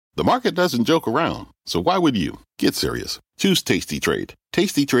The market doesn't joke around, so why would you? Get serious. Choose Tasty Trade.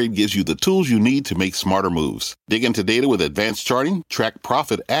 Tasty Trade gives you the tools you need to make smarter moves. Dig into data with advanced charting, track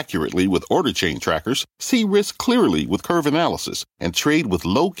profit accurately with order chain trackers, see risk clearly with curve analysis, and trade with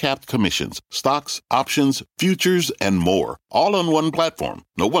low-capped commissions, stocks, options, futures, and more. All on one platform.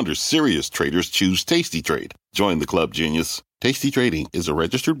 No wonder serious traders choose Tasty Trade. Join the club, genius. Tasty Trading is a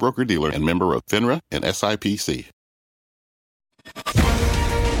registered broker-dealer and member of FINRA and SIPC.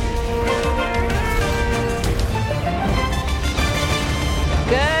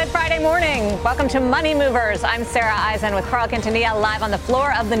 Good Friday morning. Welcome to Money Movers. I'm Sara Eisen with Quintanilla live on the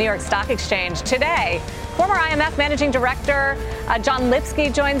floor of the New York Stock Exchange. Today, former IMF Managing Director John Lipsky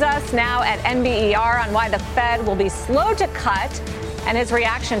joins us now at NBER on why the Fed will be slow to cut and his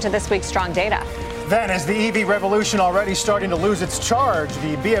reaction to this week's strong data. Then, as the EV revolution already starting to lose its charge,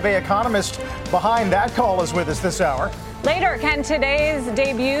 the B of A economist behind that call is with us this hour. Later, can today's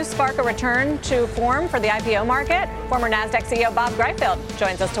debut spark a return to form for the IPO market? Former NASDAQ CEO Bob Greifeld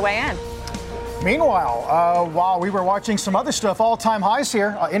joins us to weigh in. Meanwhile, while we were watching some other stuff, all-time highs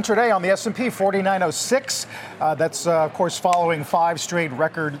here intraday on the S&P, 4906. That's, of course, following 5 straight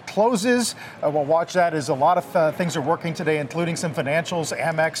record closes. We'll watch that as a lot of things are working today, including some financials,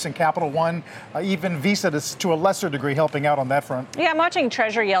 Amex and Capital One, even Visa to a lesser degree helping out on that front. Yeah, I'm watching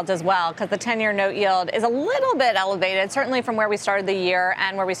Treasury yields as well because the 10-year note yield is a little bit elevated, certainly from where we started the year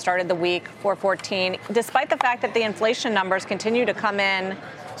and where we started the week, 414, despite the fact that the inflation numbers continue to come in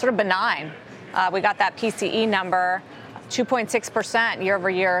sort of benign. We got that PCE number, 2.6%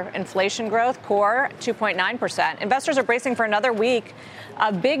 year-over-year inflation growth, core 2.9%. Investors are bracing for another week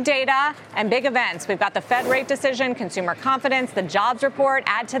of big data and big events. We've got the Fed rate decision, consumer confidence, the jobs report,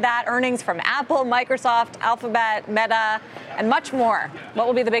 add to that earnings from Apple, Microsoft, Alphabet, Meta, and much more. What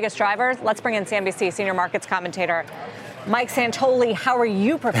will be the biggest drivers? Let's bring in CNBC senior markets commentator Mike Santoli. How are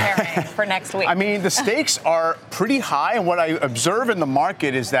you preparing for next week? I mean, the stakes are pretty high, and what I observe in the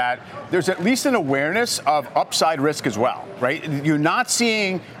market is that there's at least an awareness of upside risk as well, right? You're not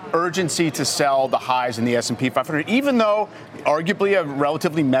seeing urgency to sell the highs in the S&P 500, even though arguably a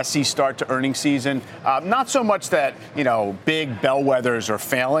relatively messy start to earnings season. Not so much that, big bellwethers are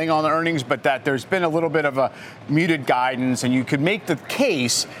failing on the earnings, but that there's been a little bit of a muted guidance. And you could make the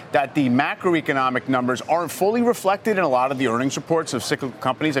case that the macroeconomic numbers aren't fully reflected in a lot of the earnings reports of cyclical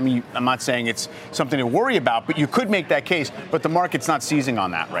companies. I mean, I'm not saying it's something to worry about, but you could make that case. But the market's not seizing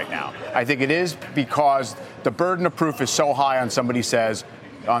on that right now. I think it is because the burden of proof is so high on somebody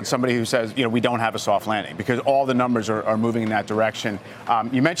who says, we don't have a soft landing, because all the numbers are moving in that direction.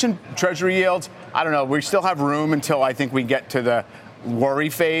 You mentioned Treasury yields. I don't know. We still have room until I think we get to the worry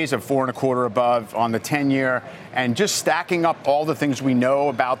phase of 4.25 above on the 10-year, and just stacking up all the things we know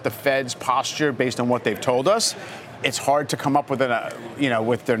about the Fed's posture based on what they've told us. It's hard to come up with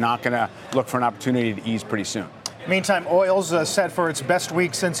with they're not going to look for an opportunity to ease pretty soon. Meantime, oil's set for its best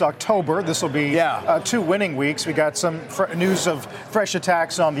week since October. This will be 2 winning weeks. We got some news of fresh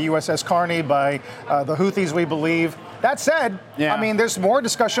attacks on the USS Carney by the Houthis, we believe. That said, I mean, there's more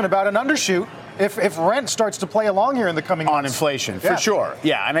discussion about an undershoot if rent starts to play along here in the coming months. On inflation, for sure.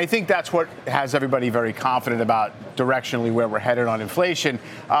 Yeah, and I think that's what has everybody very confident about directionally where we're headed on inflation.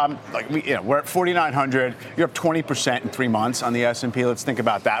 We're at 4,900. You're up 20% in 3 months on the S&P. Let's think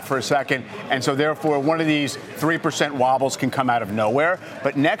about that for a second. And so therefore, one of these 3% wobbles can come out of nowhere.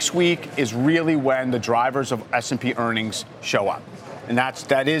 But next week is really when the drivers of S&P earnings show up. And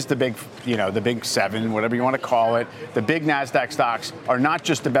that is the big, the big 7, whatever you want to call it. The big NASDAQ stocks are not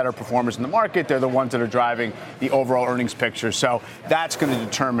just the better performers in the market. They're the ones that are driving the overall earnings picture. So that's going to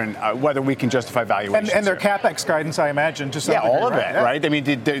determine whether we can justify valuations. And their CapEx guidance, I imagine, just all of it, right? I mean,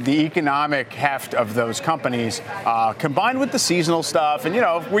 the economic heft of those companies combined with the seasonal stuff. And,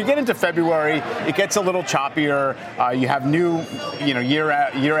 if we get into February, it gets a little choppier. You have new, year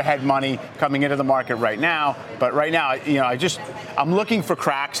ahead money coming into the market right now. But right now, I'm looking for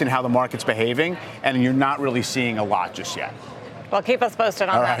cracks in how the market's behaving, and you're not really seeing a lot just yet. Well, keep us posted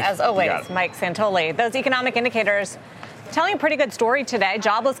on that, as always, Mike Santoli. Those economic indicators telling a pretty good story today.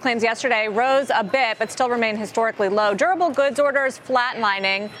 Jobless claims yesterday rose a bit, but still remain historically low. Durable goods orders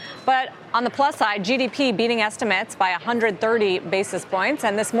flatlining, but on the plus side, GDP beating estimates by 130 basis points.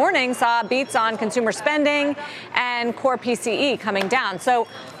 And this morning saw beats on consumer spending and core PCE coming down. So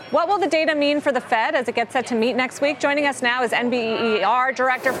what will the data mean for the Fed as it gets set to meet next week? Joining us now is NBER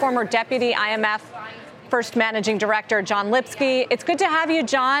Director, former Deputy IMF First Managing Director, John Lipsky. It's good to have you,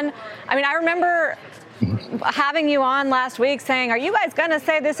 John. I mean, I remember having you on last week saying, are you guys going to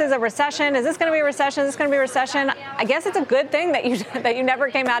say this is a recession? Is this going to be a recession? Is this going to be a recession? I guess it's a good thing that you never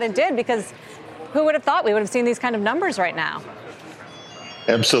came out and did, because who would have thought we would have seen these kind of numbers right now?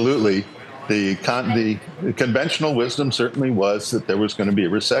 Absolutely. The conventional wisdom certainly was that there was going to be a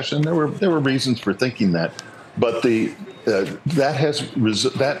recession. There were reasons for thinking that, but that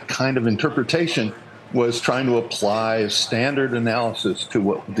kind of interpretation was trying to apply a standard analysis to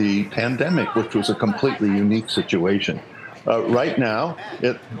what the pandemic, which was a completely unique situation. Right now,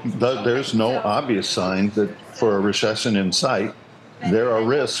 there's no obvious sign that for a recession in sight. There are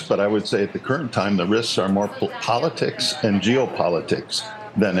risks, but I would say at the current time, the risks are more politics and geopolitics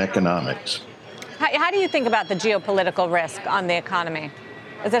than economics. How do you think about the geopolitical risk on the economy?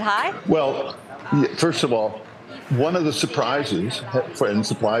 Is it high? Well, first of all, one of the surprises, and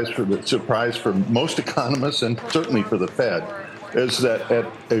surprise for most economists and certainly for the Fed, is that at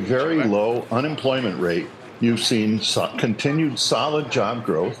a very low unemployment rate, you've seen continued solid job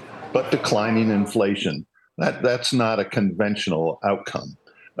growth, but declining inflation. That's not a conventional outcome.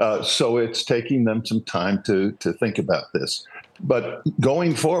 So it's taking them some time to think about this. But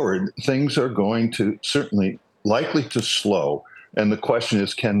going forward, things are going to certainly likely to slow. And the question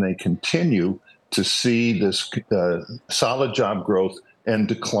is, can they continue to see this solid job growth and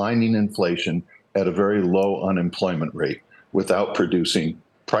declining inflation at a very low unemployment rate without producing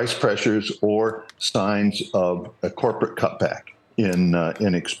price pressures or signs of a corporate cutback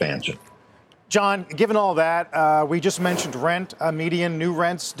in expansion? John, given all that, we just mentioned rent, median new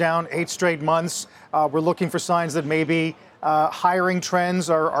rents down 8 straight months. We're looking for signs that maybe hiring trends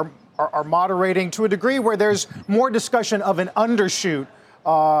are moderating to a degree where there's more discussion of an undershoot,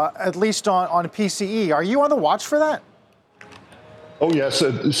 at least on PCE. Are you on the watch for that? Oh, yes,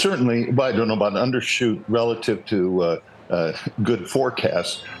 certainly. But I don't know about an undershoot relative to good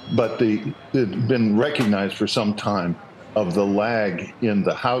forecasts, but it's been recognized for some time of the lag in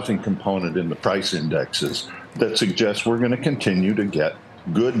the housing component in the price indexes that suggests we're going to continue to get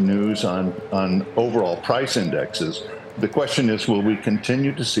good news on overall price indexes. The question is, will we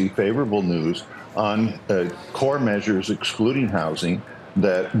continue to see favorable news on core measures excluding housing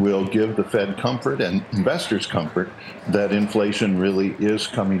that will give the Fed comfort and investors comfort that inflation really is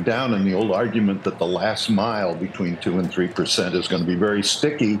coming down? And the old argument that the last mile between 2 and 3% is going to be very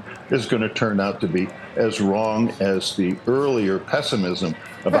sticky is going to turn out to be as wrong as the earlier pessimism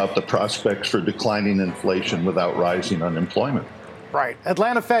about the prospects for declining inflation without rising unemployment. Right.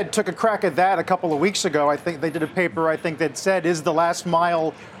 Atlanta Fed took a crack at that a couple of weeks ago. I think they did a paper, that said, is the last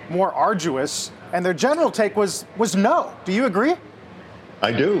mile more arduous? And their general take was no. Do you agree?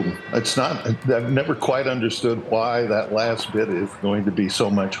 I do. It's not. I've never quite understood why that last bit is going to be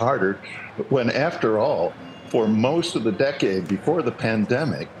so much harder when, after all, for most of the decade before the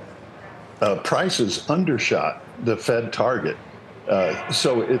pandemic, prices undershot the Fed target.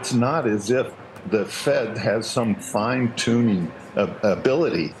 So it's not as if the Fed has some fine-tuning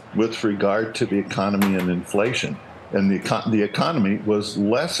ability with regard to the economy and inflation. And the economy was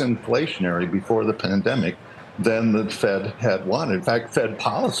less inflationary before the pandemic than the Fed had wanted. In fact, Fed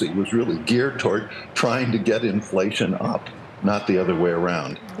policy was really geared toward trying to get inflation up, not the other way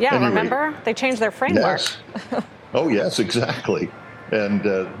around. Yeah, anyway, remember? They changed their framework. Yes. Oh, yes, exactly. And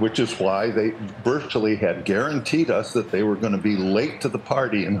which is why they virtually had guaranteed us that they were going to be late to the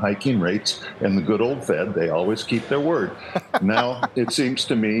party in hiking rates. And the good old Fed, they always keep their word. Now, it seems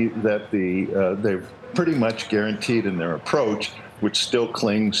to me that they've pretty much guaranteed in their approach, which still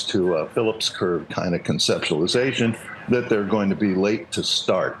clings to a Phillips curve kind of conceptualization, that they're going to be late to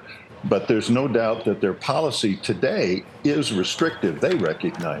start. But there's no doubt that their policy today is restrictive. They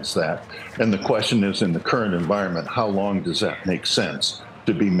recognize that. And the question is, in the current environment, how long does that make sense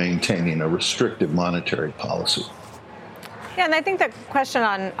to be maintaining a restrictive monetary policy? Yeah, and I think the question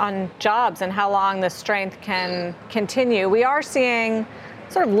on jobs and how long the strength can continue, we are seeing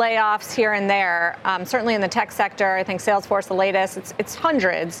sort of layoffs here and there, certainly in the tech sector. I think Salesforce, the latest, it's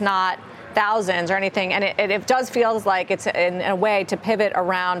hundreds, not thousands or anything. And it does feel like it's in a way to pivot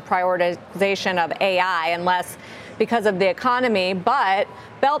around prioritization of AI, unless because of the economy. But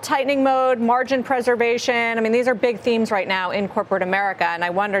belt tightening mode, margin preservation, I mean, these are big themes right now in corporate America. And I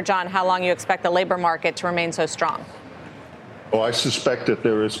wonder, John, how long you expect the labor market to remain so strong? Oh, I suspect that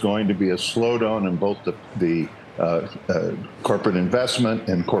there is going to be a slowdown in both the corporate investment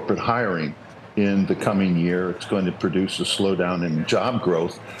and corporate hiring in the coming year. It's going to produce a slowdown in job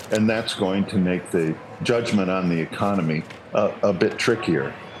growth, and that's going to make the judgment on the economy a bit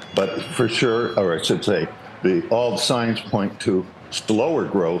trickier. But for sure, or I should say, all signs point to slower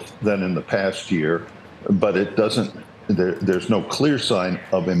growth than in the past year, but it doesn't. There's no clear sign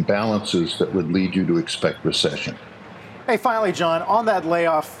of imbalances that would lead you to expect recession. Hey, finally, John, on that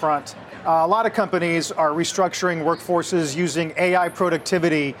layoff front, a lot of companies are restructuring workforces using AI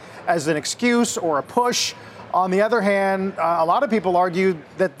productivity as an excuse or a push. On the other hand, a lot of people argue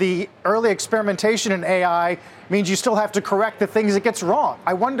that the early experimentation in AI means you still have to correct the things it gets wrong.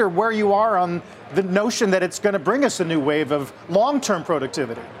 I wonder where you are on the notion that it's going to bring us a new wave of long-term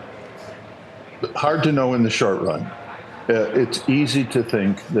productivity. Hard to know in the short run. It's easy to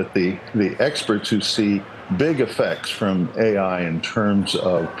think that the experts who see big effects from AI in terms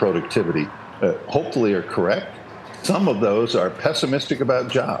of productivity hopefully are correct. Some of those are pessimistic about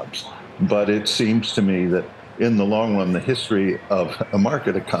jobs, but it seems to me that in the long run, the history of a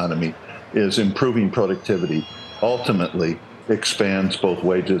market economy is improving productivity ultimately expands both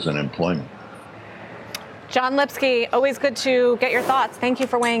wages and employment. John Lipsky, always good to get your thoughts. Thank you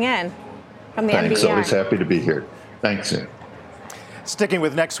for weighing in from the Thanks, NBER. always happy to be here. Thanks, Ian. Sticking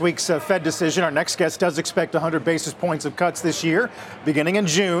with next week's Fed decision, our next guest does expect 100 basis points of cuts this year, beginning in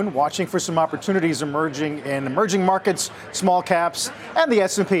June, watching for some opportunities emerging in emerging markets, small caps, and the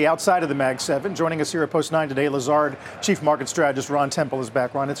S&P outside of the Mag 7. Joining us here at Post 9 today, Lazard Chief Market Strategist Ron Temple is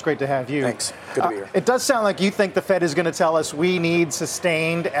back. Ron, it's great to have you. Thanks. Good to be here. It does sound like you think the Fed is going to tell us we need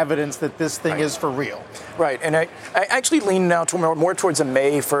sustained evidence that this thing is for real. Right, and I actually lean now to more towards a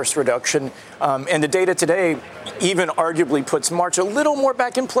May 1st reduction, and the data today even arguably puts March a little more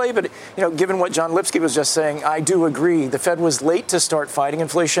back in play, but given what John Lipsky was just saying, I do agree. The Fed was late to start fighting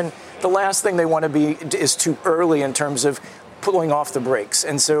inflation. The last thing they want to be is too early in terms of pulling off the brakes,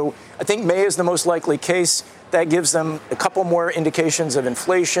 and so I think May is the most likely case. That gives them a couple more indications of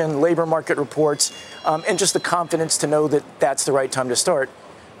inflation, labor market reports, and just the confidence to know that that's the right time to start.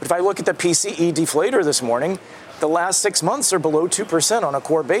 But if I look at the PCE deflator this morning, the last 6 months are below 2% on a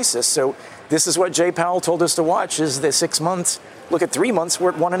core basis. So this is what Jay Powell told us to watch, is the 6 months. Look at 3 months, we're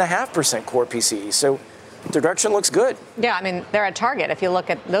at 1.5% core PCE. So the direction looks good. Yeah, I mean, they're at target if you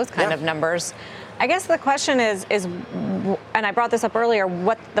look at those kind of numbers. I guess the question is, and I brought this up earlier,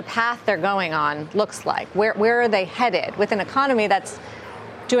 what the path they're going on looks like. Where are they headed? With an economy that's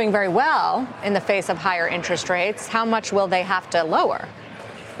doing very well in the face of higher interest rates, how much will they have to lower?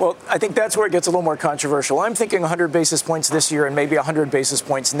 Well, I think that's where it gets a little more controversial. I'm thinking 100 basis points this year and maybe 100 basis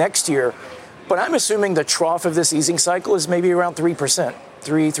points next year. But I'm assuming the trough of this easing cycle is maybe around 3%,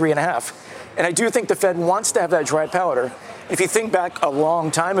 3.5%. And I do think the Fed wants to have that dry powder. If you think back a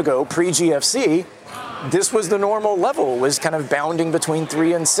long time ago, pre-GFC, this was the normal level, was kind of bounding between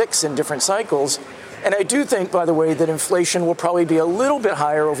 3 and 6 in different cycles. And I do think, by the way, that inflation will probably be a little bit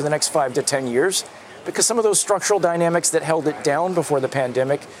higher over the next 5 to 10 years, because some of those structural dynamics that held it down before the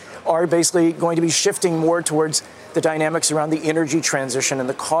pandemic are basically going to be shifting more towards the dynamics around the energy transition and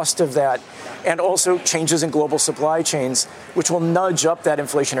the cost of that, and also changes in global supply chains, which will nudge up that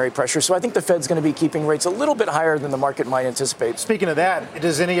inflationary pressure. So I think the Fed's going to be keeping rates a little bit higher than the market might anticipate. Speaking of that,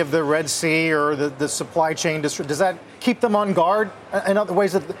 does any of the Red Sea or the supply chain, does that keep them on guard in other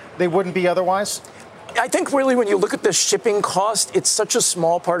ways that they wouldn't be otherwise? I think really when you look at the shipping cost, it's such a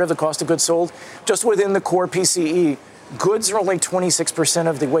small part of the cost of goods sold. Just within the core PCE, goods are only 26%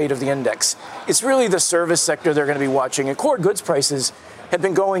 of the weight of the index. It's really the service sector they're going to be watching. And core goods prices have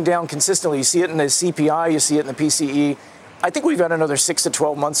been going down consistently. You see it in the CPI, you see it in the PCE. I think we've got another 6 to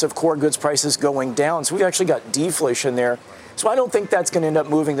 12 months of core goods prices going down. So we've actually got deflation there. So I don't think that's going to end up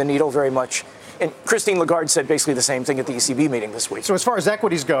moving the needle very much. And Christine Lagarde said basically the same thing at the ECB meeting this week. So as far as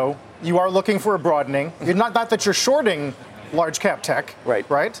equities go, you are looking for a broadening. You're not that you're shorting large cap tech,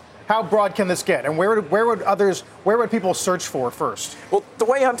 right? How broad can this get? And where would people search for first? Well, the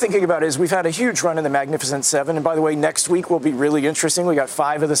way I'm thinking about it is we've had a huge run in the Magnificent Seven. And by the way, next week will be really interesting. We got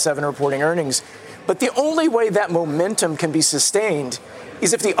 5 of the 7 reporting earnings. But the only way that momentum can be sustained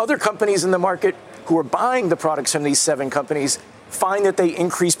is if the other companies in the market who are buying the products from these 7 companies find that they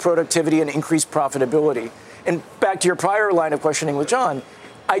increase productivity and increase profitability. And back to your prior line of questioning with John,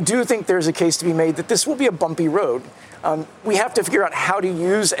 I do think there's a case to be made that this will be a bumpy road. We have to figure out how to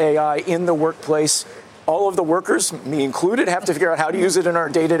use AI in the workplace. All of the workers, me included, have to figure out how to use it in our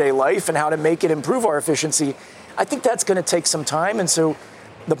day-to-day life and how to make it improve our efficiency. I think that's going to take some time. And so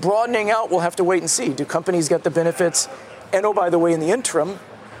the broadening out, we'll have to wait and see. Do companies get the benefits? And oh, by the way, in the interim,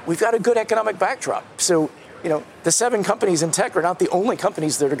 we've got a good economic backdrop. So, the 7 companies in tech are not the only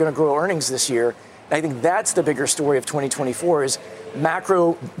companies that are going to grow earnings this year. And I think that's the bigger story of 2024 is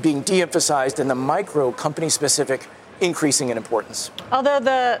macro being de-emphasized and the micro company-specific increasing in importance. Although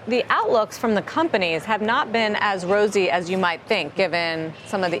the outlooks from the companies have not been as rosy as you might think, given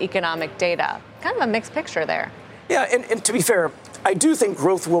some of the economic data. Kind of a mixed picture there. Yeah, and to be fair, I do think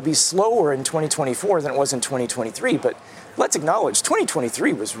growth will be slower in 2024 than it was in 2023, but let's acknowledge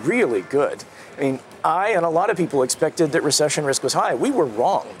 2023 was really good. I mean, I and a lot of people expected that recession risk was high. We were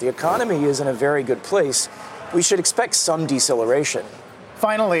wrong. The economy is in a very good place. We should expect some deceleration.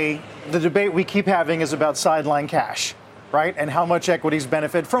 Finally, the debate we keep having is about sideline cash, right? And how much equities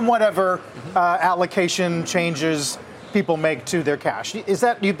benefit from whatever allocation changes people make to their cash. Do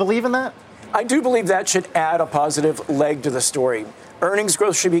you believe in that? I do believe that should add a positive leg to the story. Earnings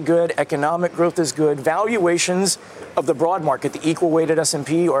growth should be good. Economic growth is good. Valuations of the broad market, the equal weighted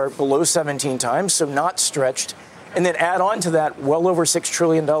S&P, are below 17 times, so not stretched. And then add on to that well over $6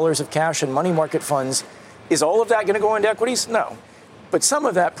 trillion of cash and money market funds. Is all of that going to go into equities? No. But some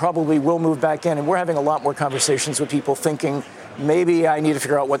of that probably will move back in. And we're having a lot more conversations with people thinking, maybe I need to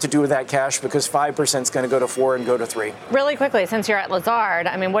figure out what to do with that cash because 5% is going to go to 4 and go to 3. Really quickly, since you're at Lazard,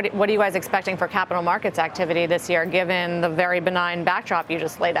 I mean, what are you guys expecting for capital markets activity this year, given the very benign backdrop you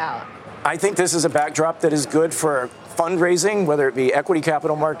just laid out? I think this is a backdrop that is good for fundraising, whether it be equity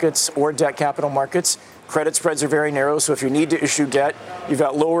capital markets or debt capital markets. Credit spreads are very narrow, so if you need to issue debt, you've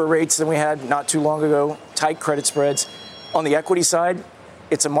got lower rates than we had not too long ago, tight credit spreads. On the equity side,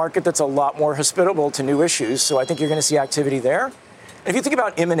 it's a market that's a lot more hospitable to new issues, so I think you're going to see activity there. And if you think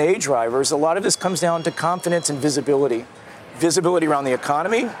about M&A drivers, a lot of this comes down to confidence and visibility. Visibility around the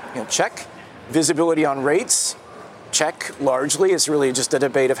economy, check. Visibility on rates, check largely. It's really just a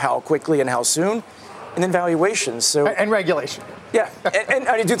debate of how quickly and how soon. And then valuations. And regulation. Yeah, and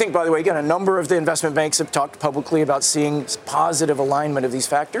I do think, by the way, again, a number of the investment banks have talked publicly about seeing positive alignment of these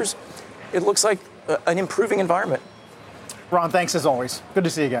factors. It looks like an improving environment. Ron, thanks as always. Good to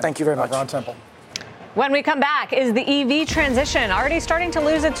see you again. Thank you very much. Ron Temple. When we come back, is the EV transition already starting to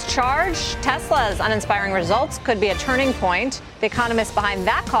lose its charge? Tesla's uninspiring results could be a turning point. The economist behind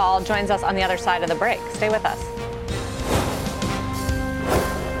that call joins us on the other side of the break. Stay with us.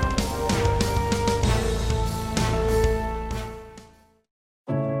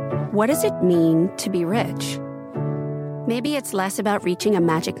 What does it mean to be rich? Maybe it's less about reaching a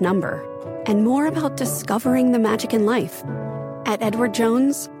magic number and more about discovering the magic in life. At Edward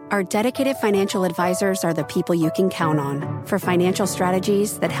Jones, our dedicated financial advisors are the people you can count on for financial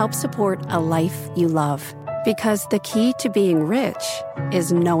strategies that help support a life you love. Because the key to being rich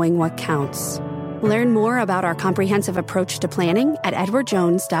is knowing what counts. Learn more about our comprehensive approach to planning at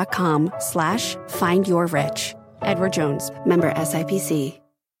edwardjones.com/findyourrich. Edward Jones, member SIPC.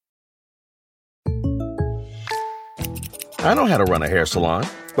 I know how to run a hair salon,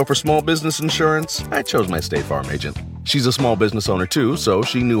 but for small business insurance, I chose my State Farm agent. She's a small business owner too, so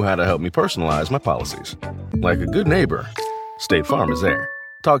she knew how to help me personalize my policies. Like a good neighbor, State Farm is there.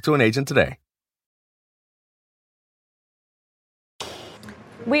 Talk to an agent today.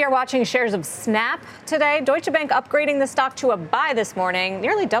 We are watching shares of Snap today. Deutsche Bank upgrading the stock to a buy this morning,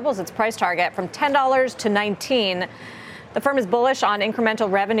 nearly doubles its price target from $10 to $19. The firm is bullish on incremental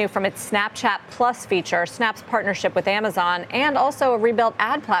revenue from its Snapchat Plus feature, Snap's partnership with Amazon, and also a rebuilt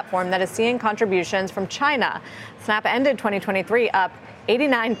ad platform that is seeing contributions from China. Snap ended 2023 up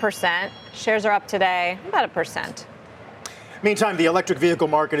 89%. Shares are up today about 1%. Meantime, the electric vehicle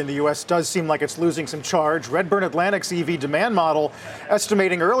market in the U.S. does seem like it's losing some charge. Redburn Atlantic's EV demand model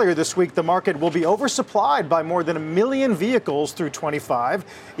estimating earlier this week the market will be oversupplied by more than 1 million vehicles through 25,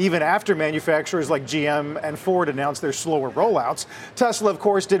 even after manufacturers like GM and Ford announced their slower rollouts. Tesla, of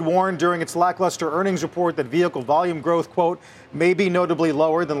course, did warn during its lackluster earnings report that vehicle volume growth, quote, may be notably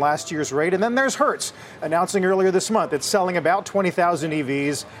lower than last year's rate. And then there's Hertz, announcing earlier this month it's selling about 20,000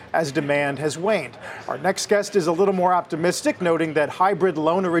 EVs as demand has waned. Our next guest is a little more optimistic, noting that hybrid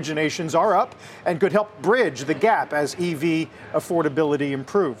loan originations are up and could help bridge the gap as EV affordability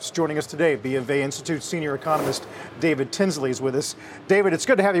improves. Joining us today, BofA Institute senior economist David Tinsley is with us. David, it's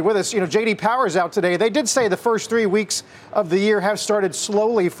good to have you with us. J.D. Power's out today. They did say the first 3 weeks of the year have started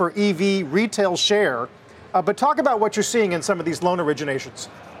slowly for EV retail share. But talk about what you're seeing in some of these loan originations.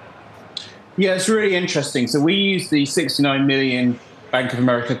 Yeah, it's really interesting. So we use the 69 million Bank of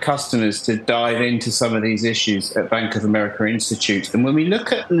America customers to dive into some of these issues at Bank of America Institute. And when we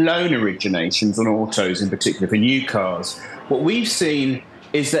look at loan originations on autos in particular for new cars, what we've seen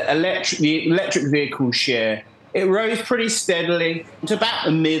is that the electric vehicle share, it rose pretty steadily to about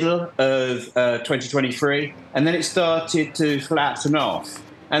the middle of 2023, and then it started to flatten off.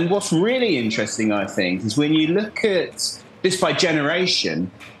 And what's really interesting, I think, is when you look at this by generation,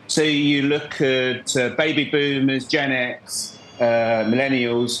 so you look at baby boomers, Gen X,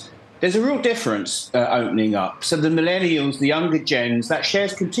 millennials, there's a real difference opening up. So the millennials, the younger gens, that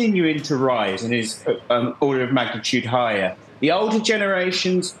share's continuing to rise and is order of magnitude higher. The older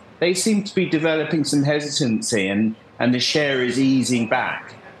generations, they seem to be developing some hesitancy and the share is easing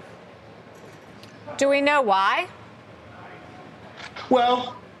back. Do we know why?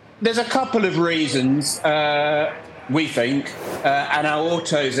 Well, there's a couple of reasons. we think, and our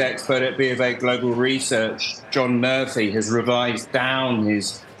autos expert at BofA Global Research, John Murphy, has revised down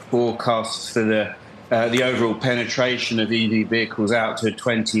his forecasts for the overall penetration of EV vehicles out to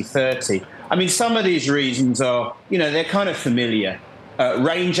 2030. I mean, some of these reasons are, they're kind of familiar.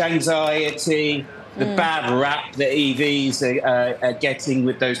 Range anxiety, the bad rap that EVs are getting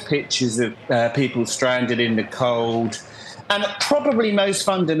with those pictures of people stranded in the cold. And probably most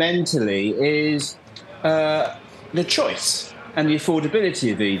fundamentally is the choice and the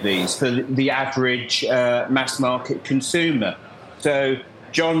affordability of EVs for the average mass market consumer. So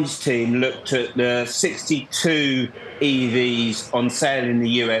John's team looked at the 62 EVs on sale in the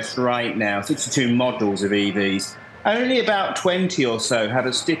US right now, 62 models of EVs. Only about 20 or so had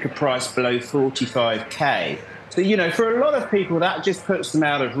a sticker price below 45K. So, for a lot of people, that just puts them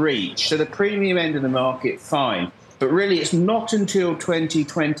out of reach. So the premium end of the market, fine. But really, it's not until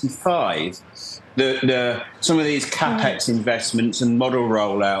 2025 that some of these CapEx investments and model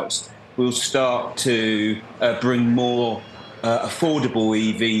rollouts will start to bring more affordable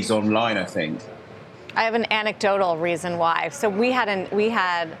EVs online, I think. I have an anecdotal reason why. So we had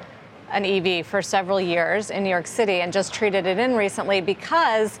an EV for several years in New York City and just traded it in recently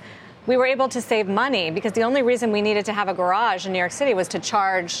because we were able to save money, because the only reason we needed to have a garage in New York City was to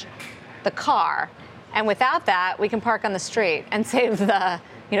charge the car. And without that, we can park on the street and save the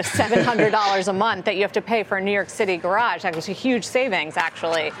 $700 a month that you have to pay for a New York City garage. That was a huge savings,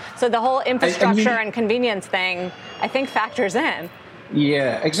 actually. So the whole infrastructure and convenience thing, I think, factors in.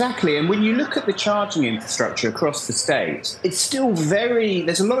 Yeah, exactly. And when you look at the charging infrastructure across the states, it's still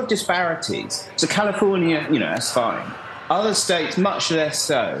there's a lot of disparities. So California, that's fine. Other states, much less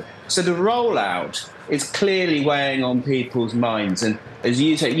so. So the rollout is clearly weighing on people's minds. And as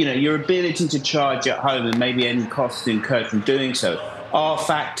you say, your ability to charge at home and maybe any costs incurred from doing so are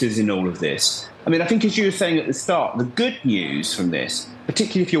factors in all of this. I mean, I think as you were saying at the start, the good news from this,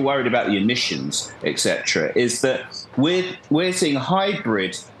 particularly if you're worried about the emissions, etc., is that we're seeing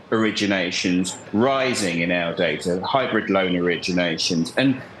hybrid originations rising in our data, hybrid loan originations.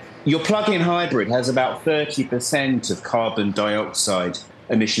 And your plug-in hybrid has about 30% of carbon dioxide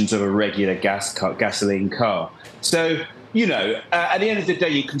emissions of a regular gasoline car. So, at the end of the day,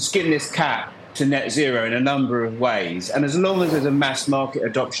 you can skin this cat to net zero in a number of ways. And as long as there's a mass market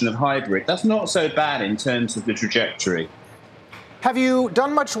adoption of hybrid, that's not so bad in terms of the trajectory. Have you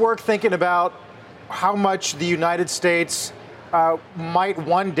done much work thinking about how much the United States might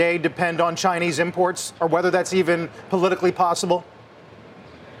one day depend on Chinese imports, or whether that's even politically possible?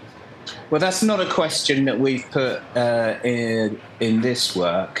 Well, that's not a question that we've put in this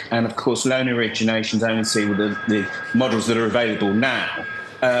work. And of course, loan originations only see the models that are available now.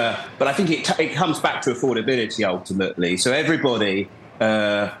 But I think it comes back to affordability ultimately. So everybody,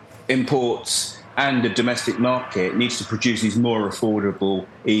 imports and the domestic market, needs to produce these more affordable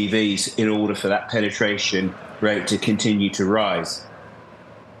EVs in order for that penetration rate to continue to rise.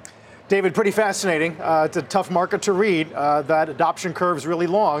 David, pretty fascinating. It's a tough market to read. That adoption curve is really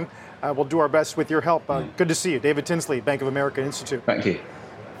long. We'll do our best with your help. Good to see you. David Tinsley, Bank of America Institute. Thank you.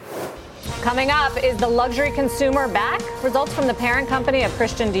 Coming up, is the luxury consumer back? Results from the parent company of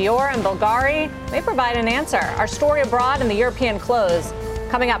Christian Dior and Bulgari may provide an answer. Our story abroad and the European close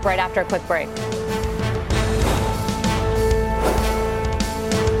coming up right after a quick break.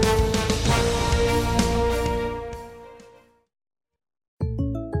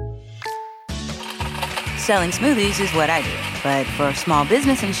 Selling smoothies is what I do. But for small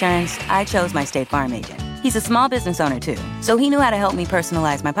business insurance, I chose my State Farm agent. He's a small business owner, too, so he knew how to help me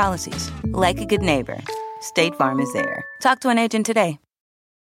personalize my policies. Like a good neighbor, State Farm is there. Talk to an agent today.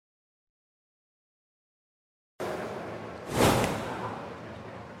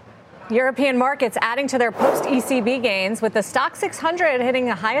 European markets adding to their post-ECB gains, with the stock 600 hitting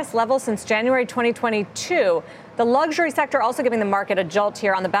the highest level since January 2022. The luxury sector also giving the market a jolt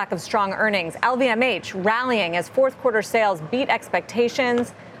here on the back of strong earnings. LVMH rallying as fourth quarter sales beat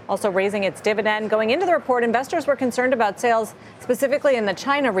expectations, also raising its dividend. Going into the report, investors were concerned about sales specifically in the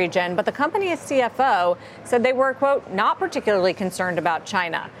China region, but the company's CFO said they were, quote, not particularly concerned about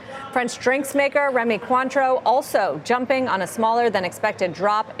China. French drinks maker Remy Cointreau also jumping on a smaller than expected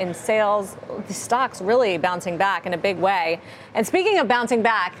drop in sales. The stock's really bouncing back in a big way. And speaking of bouncing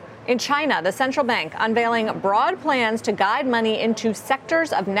back, in China, the central bank unveiling broad plans to guide money into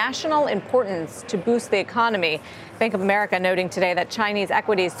sectors of national importance to boost the economy. Bank of America noting today that Chinese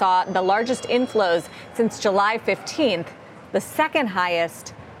equities saw the largest inflows since July 15th, the second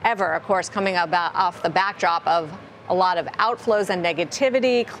highest ever, of course, coming about off the backdrop of a lot of outflows and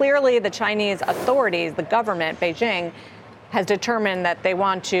negativity. Clearly, the Chinese authorities, the government, Beijing, has determined that they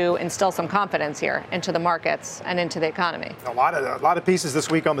want to instill some confidence here into the markets and into the economy. A lot of pieces this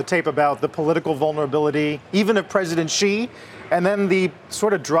week on the tape about the political vulnerability, even of President Xi, and then the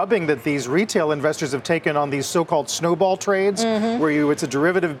sort of drubbing that these retail investors have taken on these so-called snowball trades, where it's a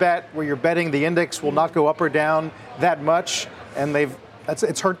derivative bet where you're betting the index will not go up or down that much, and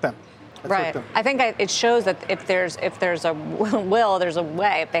it's hurt them. Right. I think it shows that if there's a will, there's a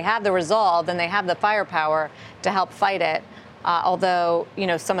way. If they have the resolve, then they have the firepower to help fight it. Although,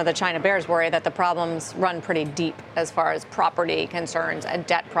 some of the China bears worry that the problems run pretty deep as far as property concerns and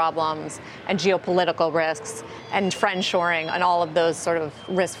debt problems and geopolitical risks and friendshoring and all of those sort of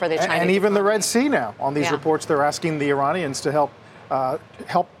risks for the Chinese and even economy. the Red Sea now. On these reports, they're asking the Iranians to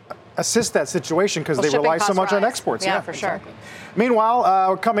help assist that situation because they rely so much on exports. Yeah, for sure. Meanwhile,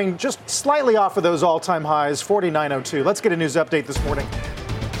 we're coming just slightly off of those all-time highs, 49.02. Let's get a news update this morning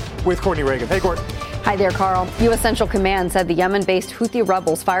with Courtney Reagan. Hey, Courtney. Hi there, Carl. U.S. Central Command said the Yemen-based Houthi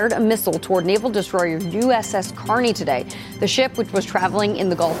rebels fired a missile toward naval destroyer USS Carney today. The ship, which was traveling in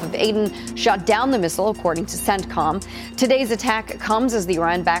the Gulf of Aden, shot down the missile, according to CENTCOM. Today's attack comes as the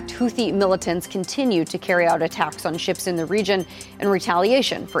Iran-backed Houthi militants continue to carry out attacks on ships in the region in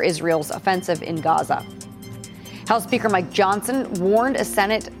retaliation for Israel's offensive in Gaza. House Speaker Mike Johnson warned a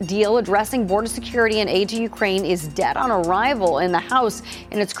Senate deal addressing border security and aid to Ukraine is dead on arrival in the House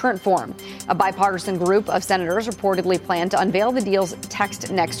in its current form. A bipartisan group of senators reportedly plan to unveil the deal's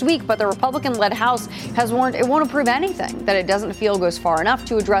text next week, but the Republican-led House has warned it won't approve anything that it doesn't feel goes far enough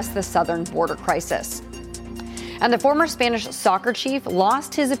to address the southern border crisis. And the former Spanish soccer chief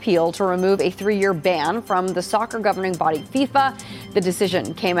lost his appeal to remove a 3-year ban from the soccer governing body FIFA. The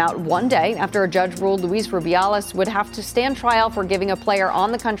decision came out one day after a judge ruled Luis Rubiales would have to stand trial for giving a player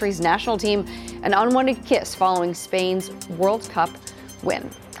on the country's national team an unwanted kiss following Spain's World Cup win.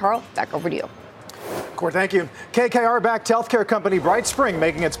 Carl, back over to you. Court, thank you. KKR-backed healthcare company BrightSpring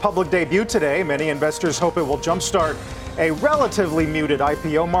making its public debut today. Many investors hope it will jumpstart a relatively muted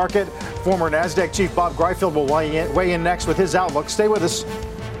IPO market. Former NASDAQ chief Bob Greifeld will weigh in next with his outlook. Stay with us.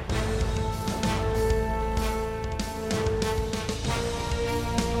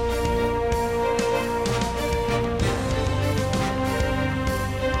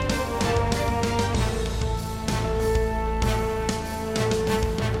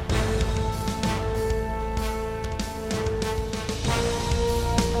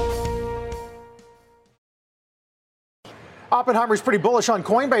 Oppenheimer's pretty bullish on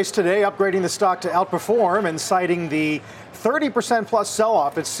Coinbase today, upgrading the stock to outperform and citing the 30% plus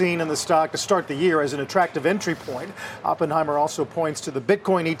sell-off it's seen in the stock to start the year as an attractive entry point. Oppenheimer also points to the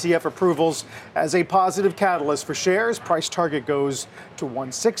Bitcoin ETF approvals as a positive catalyst for shares. Price target goes to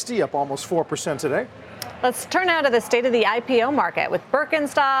 160, up almost 4% today. Let's turn now to the state of the IPO market with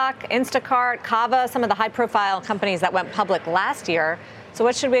Birkenstock, Instacart, Kava, some of the high-profile companies that went public last year. So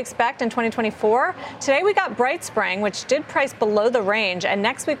what should we expect in 2024? Today we got BrightSpring, which did price below the range, and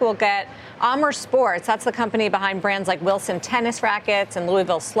next week we'll get Amer Sports. That's the company behind brands like Wilson tennis rackets and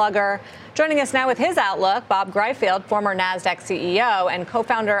Louisville Slugger. Joining us now with his outlook, Bob Greifeld, former NASDAQ CEO and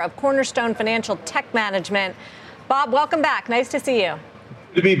co-founder of Cornerstone Financial Tech Management. Bob, welcome back. Nice to see you.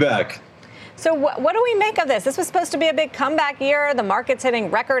 Good to be back. So what do we make of this? This was supposed to be a big comeback year. The market's hitting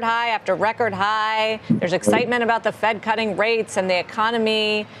record high after record high. There's excitement about the Fed cutting rates and the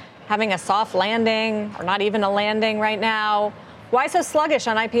economy having a soft landing or not even a landing right now. Why so sluggish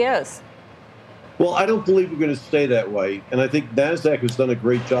on IPOs? Well, I don't believe we're going to stay that way. And I think NASDAQ has done a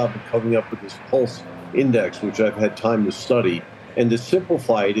great job of coming up with this Pulse Index, which I've had time to study. And to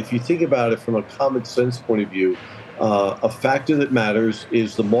simplify it, if you think about it from a common sense point of view, a factor that matters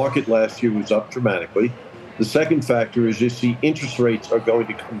is the market last year was up dramatically. The second factor is you see interest rates are going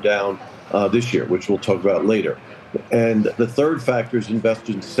to come down this year, which we'll talk about later. And the third factor is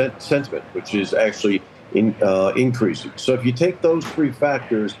investor sentiment, which is actually increasing. So if you take those three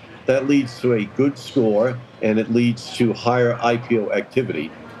factors, that leads to a good score, and it leads to higher IPO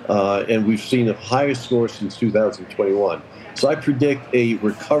activity. And we've seen a higher score since 2021. So I predict a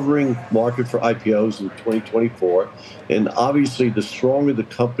recovering market for IPOs in 2024. And obviously, the stronger the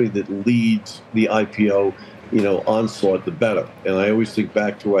company that leads the IPO, onslaught, the better. And I always think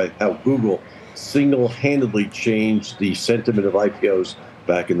back to how Google single-handedly changed the sentiment of IPOs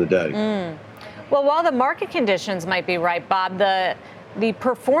back in the day. Well, while the market conditions might be right, Bob, the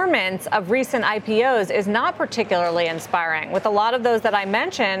performance of recent IPOs is not particularly inspiring. With a lot of those that I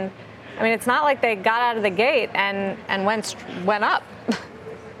mentioned, I mean, it's not like they got out of the gate and went up.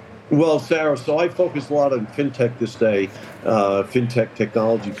 Well, Sara, so I focus a lot on fintech this day, fintech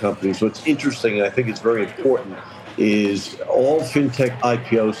technology companies. What's interesting, and I think it's very important, is all fintech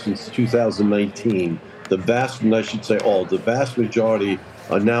IPOs since 2019 the vast majority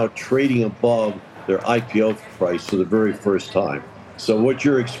are now trading above their IPO price for the very first time. So what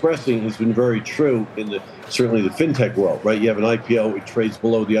you're expressing has been very true in certainly the fintech world, right? You have an IPO, it trades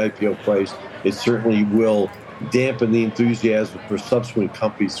below the IPO price. It certainly will dampen the enthusiasm for subsequent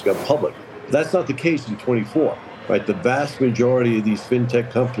companies to go public. But that's not the case in 24, right? The vast majority of these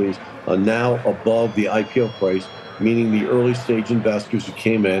fintech companies are now above the IPO price, meaning the early stage investors who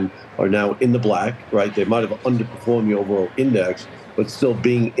came in are now in the black, right? They might have underperformed the overall index, but still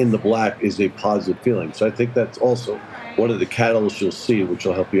being in the black is a positive feeling. So I think that's also one of the catalysts you'll see, which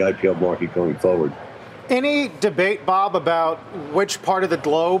will help the IPO market going forward. Any debate, Bob, about which part of the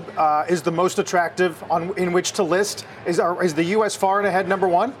globe is the most attractive in which to list? Is the U.S. far and ahead number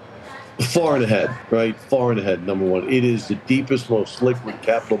one? Far and ahead, right? Far and ahead, number one. It is the deepest, most liquid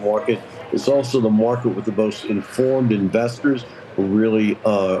capital market. It's also the market with the most informed investors who really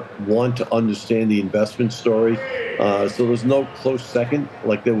want to understand the investment story. So there's no close second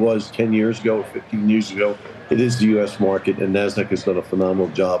like there was 10 years ago, 15 years ago. It is the U.S. market, and NASDAQ has done a phenomenal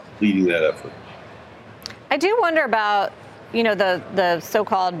job leading that effort. I do wonder about, the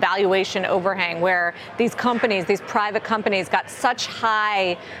so-called valuation overhang where these companies, these private companies got such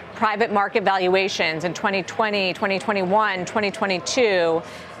high private market valuations in 2020, 2021, 2022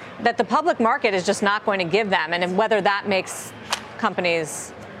 that the public market is just not going to give them, and whether that makes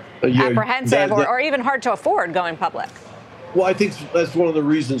companies apprehensive or even hard to afford going public. Well, I think that's one of the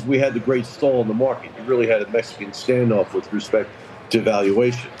reasons we had the great stall in the market. You really had a Mexican standoff with respect to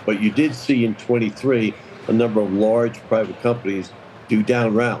valuation. But you did see in 23 a number of large private companies do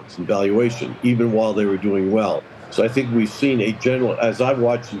down rounds in valuation, even while they were doing well. So I think we've seen a general, as I've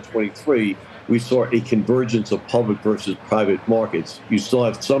watched in 23, we saw a convergence of public versus private markets. You still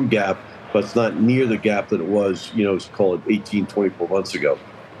have some gap, but it's not near the gap that it was, let's call it 18, 24 months ago.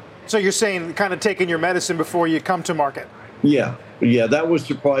 So you're saying kind of taking your medicine before you come to market? Yeah, that was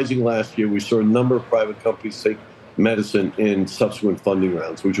surprising last year. We saw a number of private companies take medicine in subsequent funding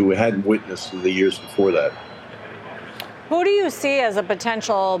rounds, which we hadn't witnessed in the years before that. Who do you see as a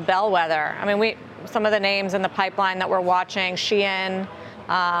potential bellwether? I mean, some of the names in the pipeline that we're watching, Shein,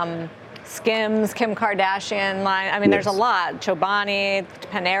 Skims, Kim Kardashian line. I mean, There's a lot. Chobani,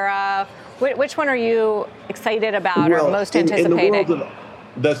 Panera. Which one are you excited about or most anticipating?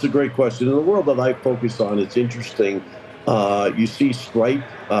 That's a great question. In the world that I focus on, it's interesting. You see Stripe.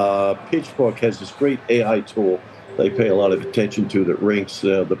 PitchBook has this great AI tool they pay a lot of attention to that ranks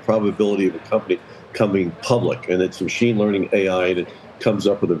the probability of a company coming public. And it's machine learning AI, and it comes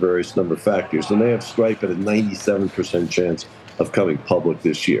up with a various number of factors. And they have Stripe at a 97% chance of coming public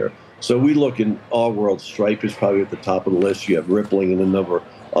this year. So we look in our world, Stripe is probably at the top of the list. You have Rippling and a number of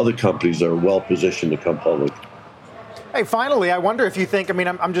other companies that are well positioned to come public. Hey, finally, I wonder if you think,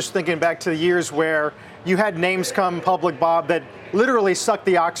 I'm just thinking back to the years where you had names come public, Bob, that literally sucked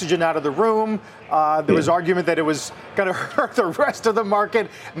the oxygen out of the room. There was argument that it was going to hurt the rest of the market.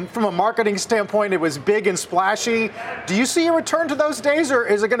 From a marketing standpoint, it was big and splashy. Do you see a return to those days, or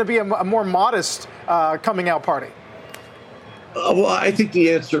is it going to be a more modest coming out party? Well, I think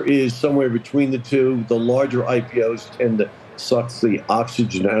the answer is somewhere between the two. The larger IPOs tend to suck the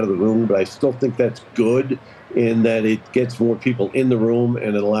oxygen out of the room, but I still think that's good in that it gets more people in the room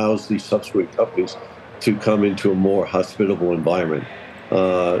and it allows the subsequent companies to come into a more hospitable environment.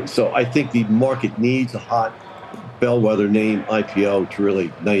 So I think the market needs a hot bellwether name IPO to really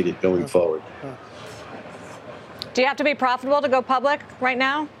ignite it going forward. Do you have to be profitable to go public right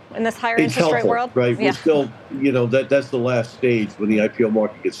now in this higher interest rate world? Right? Yeah. We're still, that's the last stage when the IPO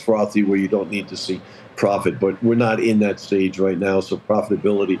market gets frothy where you don't need to see profit, but we're not in that stage right now. So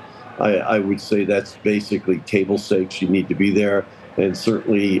profitability, I would say that's basically table stakes. You need to be there. And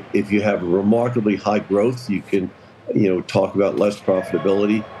certainly if you have remarkably high growth, you can, talk about less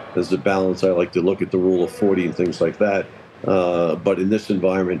profitability. As a balance, I like to look at the rule of 40 and things like that. But in this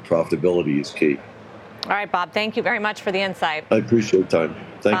environment, profitability is key. All right, Bob, thank you very much for the insight. I appreciate the time.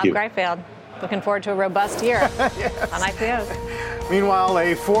 Thank you. Bob Greifeld, looking forward to a robust year yes. on IPOs. Meanwhile,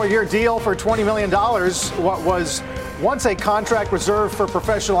 a 4-year deal for $20 million, what was once a contract reserved for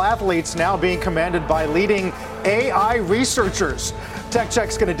professional athletes, now being commanded by leading AI researchers.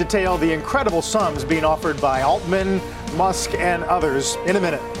 TechCheck's going to detail the incredible sums being offered by Altman, Musk, and others in a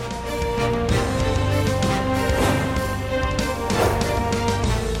minute.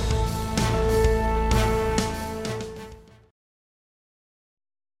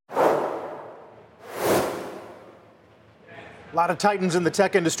 A lot of titans in the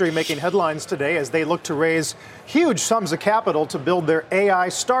tech industry making headlines today as they look to raise huge sums of capital to build their AI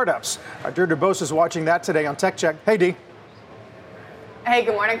startups. Deirdre Bose is watching that today on TechCheck. Hey, Dee. Hey,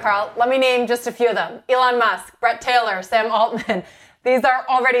 good morning, Carl. Let me name just a few of them. Elon Musk, Brett Taylor, Sam Altman. These are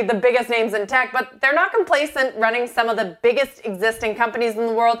already the biggest names in tech, but they're not complacent running some of the biggest existing companies in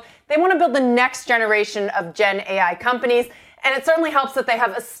the world. They want to build the next generation of Gen AI companies. And it certainly helps that they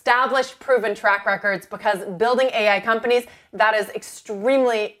have established, proven track records, because building AI companies, that is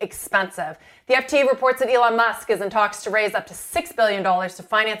extremely expensive. The FT reports that Elon Musk is in talks to raise up to $6 billion to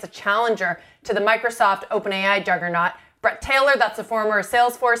finance a challenger to the Microsoft OpenAI juggernaut. Brett Taylor, that's the former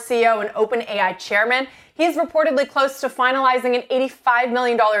Salesforce CEO and OpenAI chairman, he's reportedly close to finalizing an $85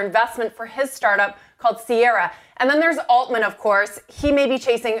 million investment for his startup called Sierra. And then there's Altman, of course. He may be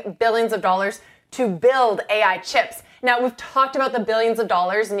chasing billions of dollars to build AI chips. Now, we've talked about the billions of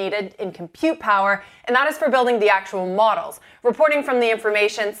dollars needed in compute power, and that is for building the actual models. Reporting from The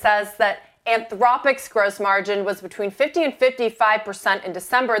Information says that Anthropic's gross margin was between 50 and 55% in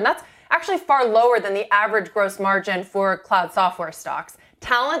December, and that's actually far lower than the average gross margin for cloud software stocks.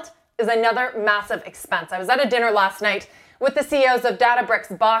 Talent is another massive expense. I was at a dinner last night with the CEOs of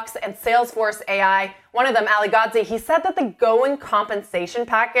Databricks, Box, and Salesforce AI. One of them, Ali Ghodsi, he said that the going compensation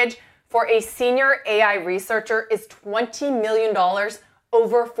package for a senior AI researcher is $20 million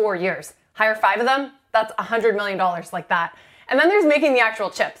over 4 years. Hire 5 of them, that's $100 million like that. And then there's making the actual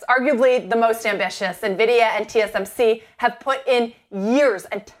chips, arguably the most ambitious. NVIDIA and TSMC have put in years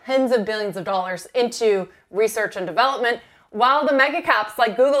and tens of billions of dollars into research and development, while the mega caps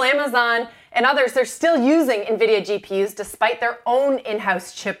like Google, Amazon, and others, they're still using NVIDIA GPUs despite their own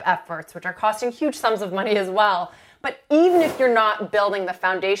in-house chip efforts, which are costing huge sums of money as well. But even if you're not building the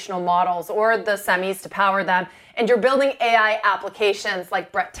foundational models or the semis to power them, and you're building AI applications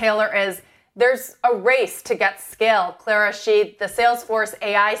like Brett Taylor is, there's a race to get scale. Clara Shih, the Salesforce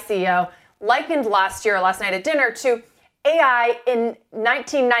AI CEO, likened last night at dinner, to AI in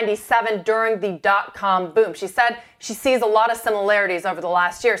 1997 during the dot-com boom. She said she sees a lot of similarities over the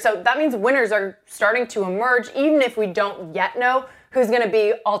last year. So that means winners are starting to emerge, even if we don't yet know who's going to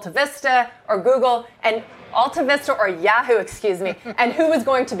be AltaVista or Google, and AltaVista or Yahoo, and who is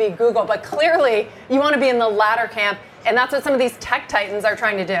going to be Google. But clearly, you want to be in the latter camp, and that's what some of these tech titans are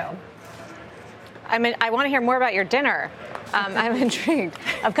trying to do. I mean, I want to hear more about your dinner. I'm intrigued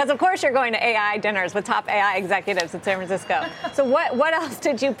because, of course, you're going to AI dinners with top AI executives in San Francisco. So what else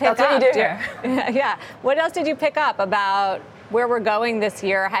did you pick up? That's what you do here. Yeah. What else did you pick up about where we're going this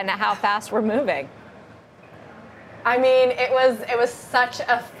year and how fast we're moving? I mean, it was such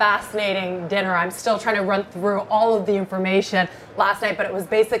a fascinating dinner. I'm still trying to run through all of the information last night, but it was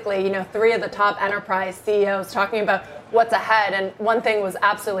basically, 3 of the top enterprise CEOs talking about what's ahead. And one thing was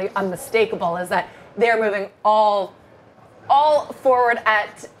absolutely unmistakable is that they're moving all forward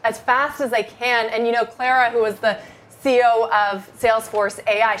at as fast as they can. And, Clara, who was the CEO of Salesforce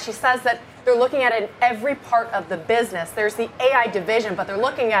AI, she says that they're looking at it in every part of the business. There's the AI division, but they're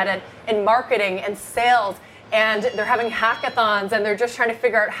looking at it in marketing and sales. And they're having hackathons, and they're just trying to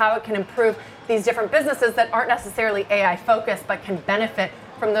figure out how it can improve these different businesses that aren't necessarily AI focused, but can benefit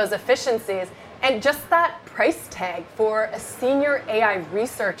from those efficiencies. And just that price tag for a senior AI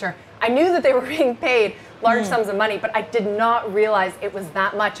researcher, I knew that they were being paid large sums of money, but I did not realize it was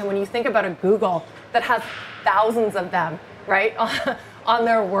that much. And when you think about a Google that has thousands of them, right, on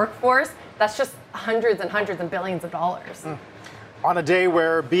their workforce, that's just hundreds and hundreds and billions of dollars. On a day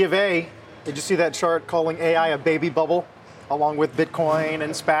where B of A, did you see that chart calling AI a baby bubble, along with Bitcoin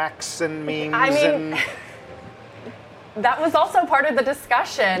and SPACs and memes? That was also part of the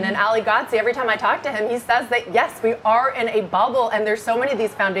discussion. And Ali Ghodsi, every time I talk to him, he says that, yes, we are in a bubble, and there's so many of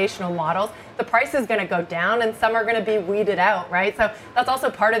these foundational models. The price is going to go down, and some are going to be weeded out, right? So that's also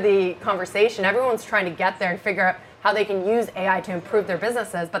part of the conversation. Everyone's trying to get there and figure out how they can use AI to improve their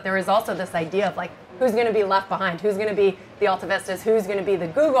businesses. But there is also this idea of, who's going to be left behind? Who's going to be the AltaVistas? Who's going to be the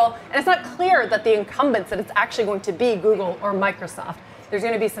Google? And it's not clear that the incumbents, that it's actually going to be Google or Microsoft. There's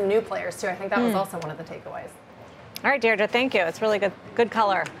going to be some new players, too. I think that was also one of the takeaways. All right, Deirdre, thank you. It's really good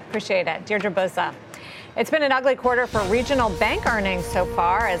color. Appreciate it. Deirdre Bosa. It's been an ugly quarter for regional bank earnings so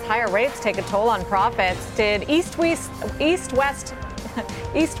far as higher rates take a toll on profits. Did East West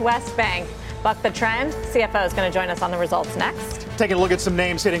Bank buck the trend? CFO is going to join us on the results next. Taking a look at some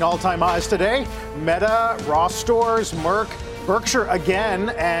names hitting all-time highs today. Meta, Ross Stores, Merck, Berkshire again,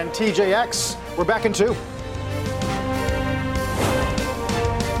 and TJX. We're back in 2.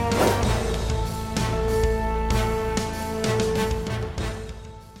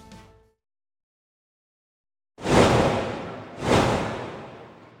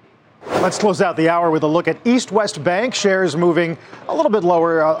 Let's close out the hour with a look at East West Bank. Shares moving a little bit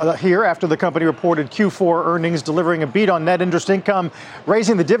lower here after the company reported Q4 earnings, delivering a beat on net interest income,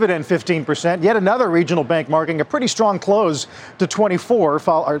 raising the dividend 15%. Yet another regional bank marking a pretty strong close to 24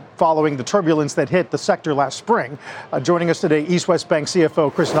 following the turbulence that hit the sector last spring. Joining us today, East West Bank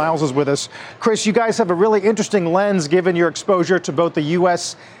CFO Chris Niles is with us. Chris, you guys have a really interesting lens given your exposure to both the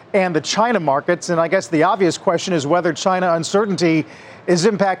U.S. and the China markets. And I guess the obvious question is whether China uncertainty is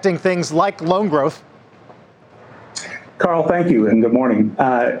impacting things like loan growth. Carl, thank you, and good morning.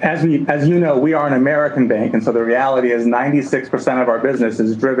 As you know, we are an American bank, and so the reality is 96% of our business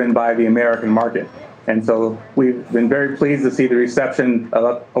is driven by the American market. And so we've been very pleased to see the reception of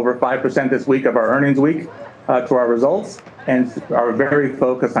up over 5% this week of our earnings week to our results, and are very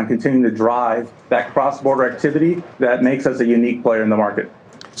focused on continuing to drive that cross-border activity that makes us a unique player in the market.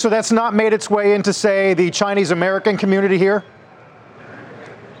 So that's not made its way into, say, the Chinese-American community here?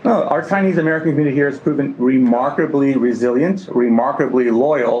 No, our Chinese-American community here has proven remarkably resilient, remarkably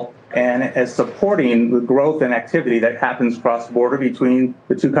loyal, and is supporting the growth and activity that happens cross-border between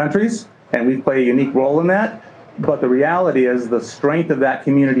the two countries, and we play a unique role in that. But the reality is the strength of that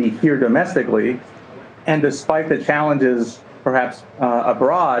community here domestically, and despite the challenges perhaps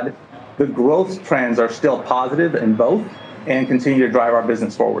abroad, the growth trends are still positive in both and continue to drive our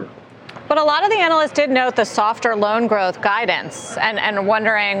business forward. But a lot of the analysts did note the softer loan growth guidance and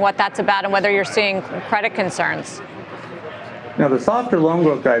wondering what that's about and whether you're seeing credit concerns. Now, the softer loan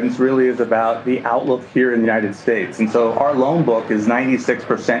growth guidance really is about the outlook here in the United States. And so our loan book is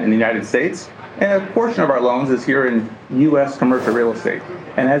 96% in the United States, and a portion of our loans is here in U.S. commercial real estate.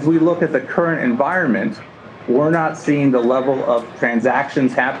 And as we look at the current environment, we're not seeing the level of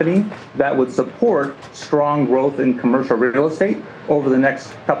transactions happening that would support strong growth in commercial real estate over the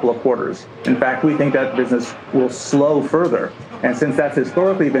next couple of quarters. In fact, we think that business will slow further. And since that's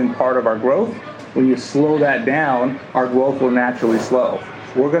historically been part of our growth, when you slow that down, our growth will naturally slow.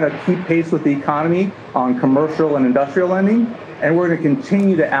 We're going to keep pace with the economy on commercial and industrial lending, and we're going to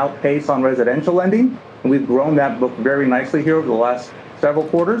continue to outpace on residential lending. And we've grown that book very nicely here over the last several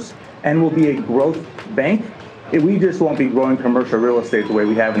quarters, and we'll be a growth bank. We just won't be growing commercial real estate the way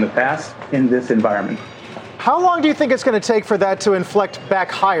we have in the past in this environment. How long do you think it's going to take for that to inflect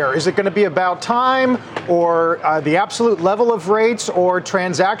back higher? Is it going to be about time, or the absolute level of rates, or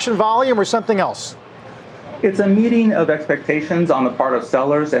transaction volume, or something else? It's a meeting of expectations on the part of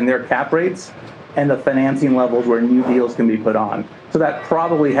sellers and their cap rates and the financing levels where new deals can be put on. So that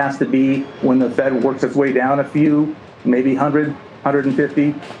probably has to be when the Fed works its way down a few, maybe 100,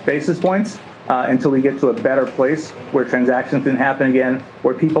 150 basis points. Until we get to a better place where transactions can happen again,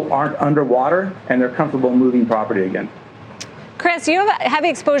 where people aren't underwater and they're comfortable moving property again. Chris, you have heavy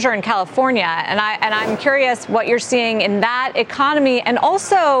exposure in California, and I'm curious what you're seeing in that economy, and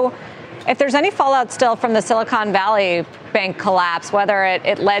also if there's any fallout still from the Silicon Valley Bank collapse, whether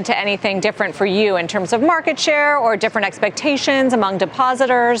it led to anything different for you in terms of market share or different expectations among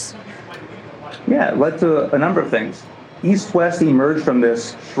depositors. Yeah, it led to a number of things. East West emerged from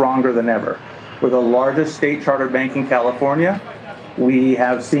this stronger than ever. We're the largest state chartered bank in California. We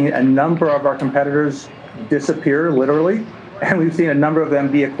have seen a number of our competitors disappear, literally, and we've seen a number of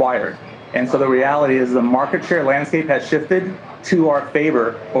them be acquired. And so the reality is the market share landscape has shifted to our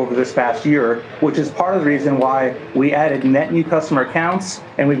favor over this past year, which is part of the reason why we added net new customer accounts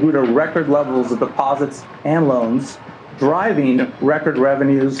and we grew to record levels of deposits and loans, driving record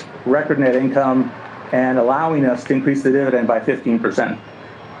revenues, record net income, and allowing us to increase the dividend by 15%.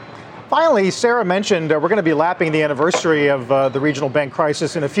 Finally, Sara mentioned we're going to be lapping the anniversary of the regional bank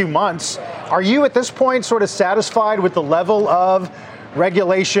crisis in a few months. Are you at this point sort of satisfied with the level of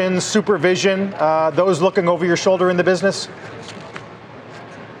regulation, supervision, those looking over your shoulder in the business?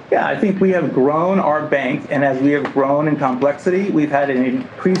 Yeah, I think we have grown our bank, and as we have grown in complexity, we've had an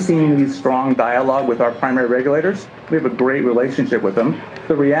increasingly strong dialogue with our primary regulators. We have a great relationship with them.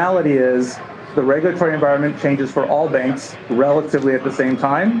 The reality is the regulatory environment changes for all banks relatively at the same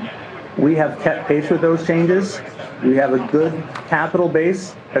time. We have kept pace with those changes. We have a good capital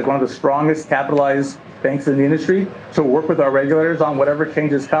base as one of the strongest capitalized banks in the industry to work with our regulators on whatever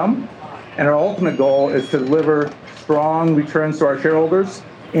changes come. And our ultimate goal is to deliver strong returns to our shareholders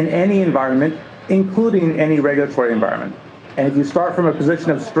in any environment, including any regulatory environment. And if you start from a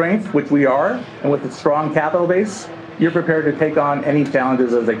position of strength, which we are, and with a strong capital base, you're prepared to take on any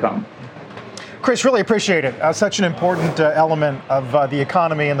challenges as they come. Chris, really appreciate it. Such an important element of the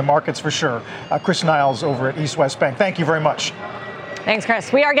economy and the markets for sure. Chris Niles over at East West Bank. Thank you very much. Thanks,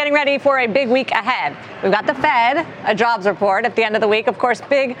 Chris. We are getting ready for a big week ahead. We've got the Fed, a jobs report at the end of the week. Of course,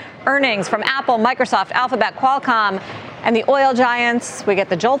 big earnings from Apple, Microsoft, Alphabet, Qualcomm, And the oil giants, we get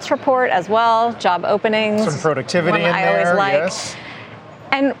the JOLTS report as well, job openings. Some productivity in there, always like. yes.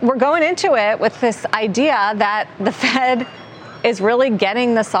 And we're going into it with this idea that the Fed is really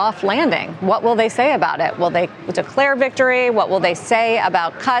getting the soft landing. What will they say about it? Will they declare victory? What will they say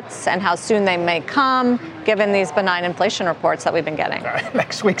about cuts and how soon they may come, given these benign inflation reports that we've been getting? All right,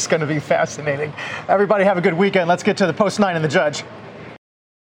 next week's going to be fascinating. Everybody have a good weekend. Let's get to the Post 9 and the Judge.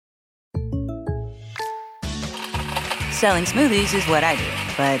 Selling smoothies is what I do.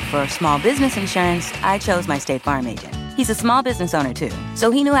 But for small business insurance, I chose my State Farm agent. He's a small business owner, too, so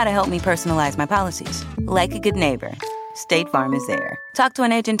he knew how to help me personalize my policies. Like a good neighbor, State Farm is there. Talk to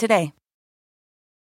an agent today.